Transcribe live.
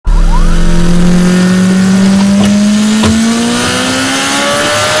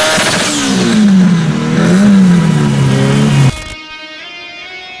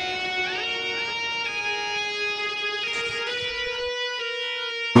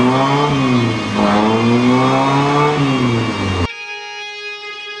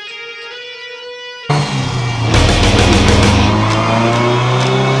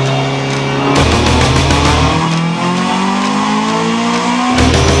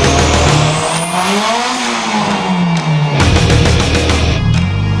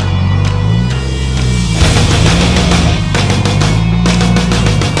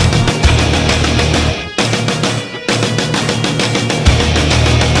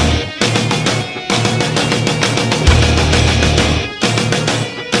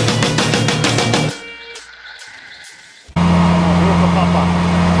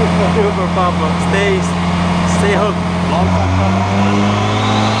Stay hooked. Long time coming.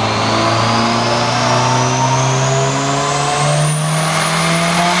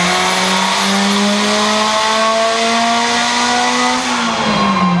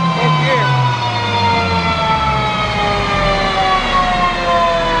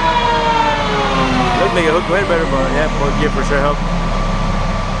 Looked like it hooked way better, but yeah, fourth gear for sure helped.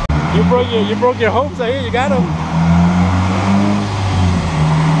 You broke your hopes out here. You got them.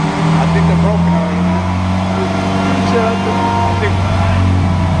 I think they're broken already.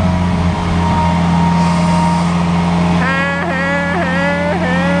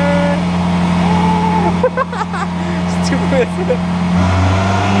 Stupid.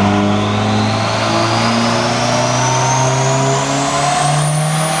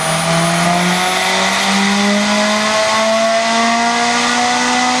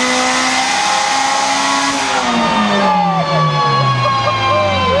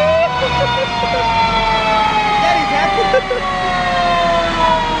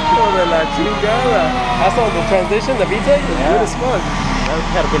 La chingada. I saw the transition, the VTEC was good as fuck. That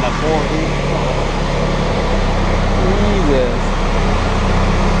had to be like 4, dude. Jesus.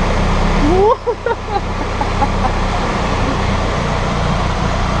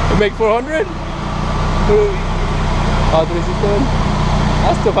 You make 400? Oh, 367?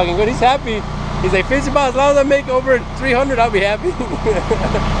 That's still fucking good. He's happy. He's like, 50 bucks. As long as I make over 300, I'll be happy. Dude,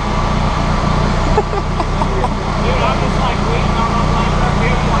 I'm just like waiting on my line right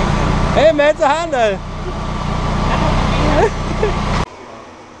here. Hey man, it's a Honda.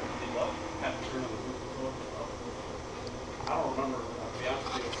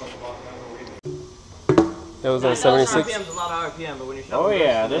 That was on 76. RPM's a lot of RPM, but when you're oh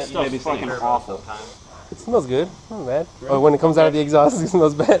yeah, this stuff's fucking awful. It smells good. Not bad. Really? Or when it comes out of the exhaust, it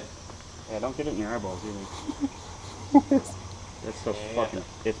smells bad. Yeah, don't get it in your eyeballs either. That stuff's fucking,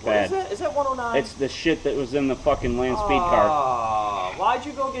 it's bad. Is that 109? It's the shit that was in the fucking land speed car. Why'd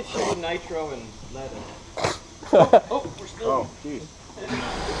you go get shit with nitro and lead in it? Oh, we're still. Oh, jeez. That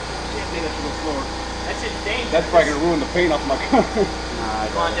shit's dangerous. That's probably gonna ruin the paint off my car.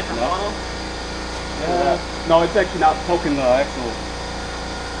 Come on, different funnel? No, it's actually not poking the actual.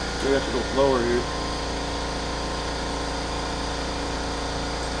 Maybe I should go slower here.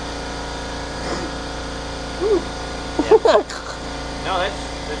 Yeah. No, that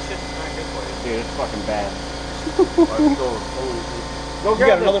shit's not good for you. Dude, it's fucking bad. Go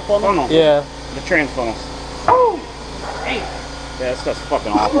grab another funnel? Yeah. The trans funnels. Oh! Hey! Yeah, that stuff's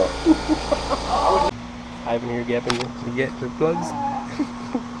fucking awful. Ivan here gapping to get the plugs.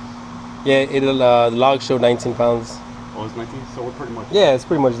 Yeah, it'll the log showed 19 pounds. Oh, it's 19? So we're pretty much... Yeah, it's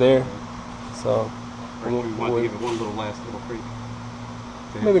pretty much there. So... we want to give it one little last little freak.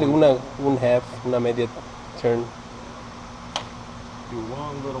 Maybe like one half, una media turn. Do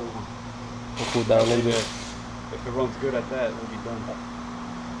one little one. We'll cool down a little bit. If it runs good at that, we'll be done.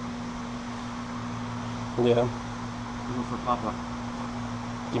 Yeah. Go for Papa.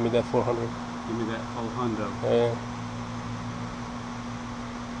 Give me that 400. Give me that full hundo. Yeah.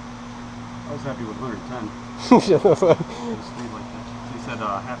 I was happy with 110. Shut the fuck. Just leave like that. So you said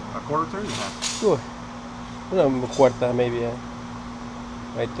half, a quarter turn or half? Sure. Una cuarta maybe, yeah.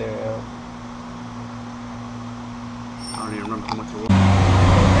 Right there, yeah. I don't even remember how much it was.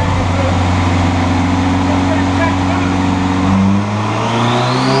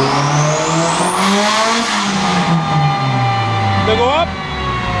 They go up?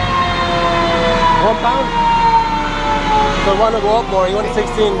 1 pound? So I want to go up more. You want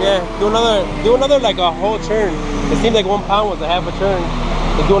 16, yeah. Do another like a whole turn. It seemed like 1 pound was a half a turn.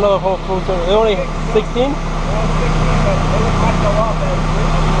 So do another whole full turn. They're only 16?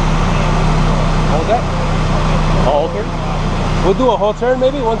 What was that? A whole turn? We'll do a whole turn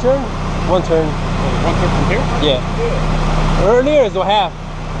maybe? One turn? One turn. One turn from here? Yeah. Earlier is a half.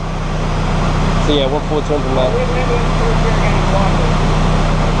 So yeah, one full turn from that.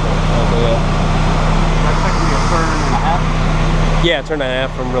 Okay, yeah. That's technically a turn and a half? Yeah, turn and a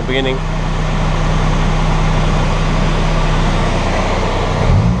half from the beginning.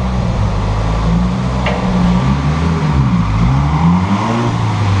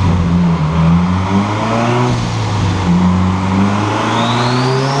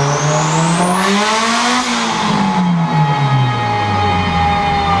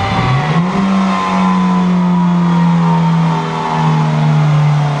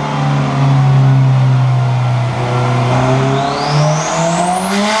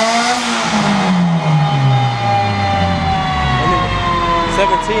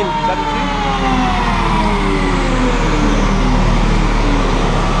 17.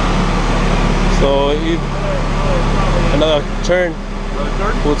 So another turn. Another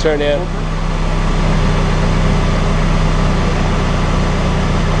turn? Full turn, yeah.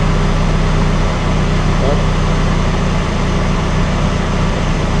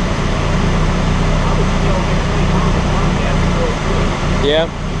 Yeah.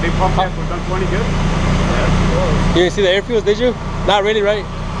 Big pump gas was done 20 good? You didn't see the air fuels, did you? Not really, right?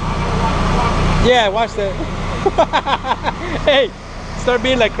 Yeah, watch that. Hey, start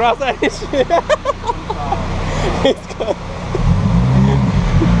being like cross-eyed and shit.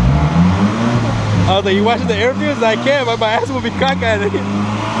 I was like, you watching the air fuels? I can't, but my ass will be cockeyed.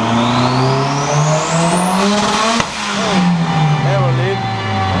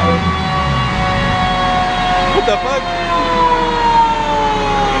 What the fuck?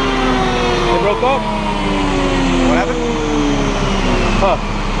 They broke up? What happened? Huh.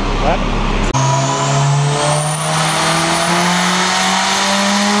 What?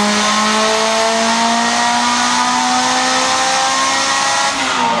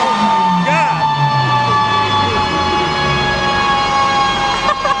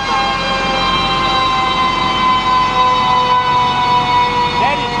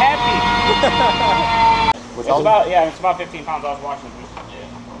 It's about 15 pounds. I was watching it.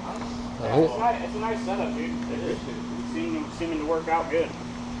 Yeah. It's a nice setup, dude. It is. Seeming to work out good. It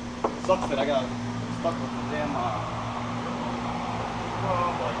sucks that I got stuck with the damn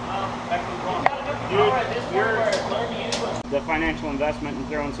the financial investment and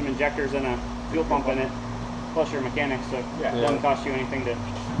throwing some injectors and a fuel pump in it, plus your mechanics, so it doesn't cost you anything to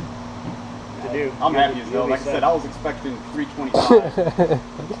do. I'm happy as hell. Like I said, I was expecting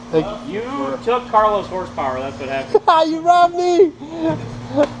 325. You took Carlos' horsepower, that's what happened. You robbed me!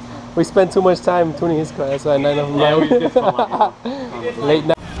 We spent too much time tuning his car, that's why I know him. Yeah, we did spend a lot. Late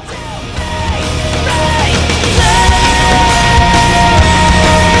night.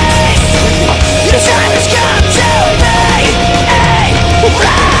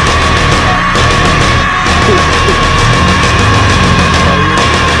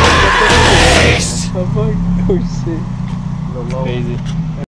 Oh shit. Crazy.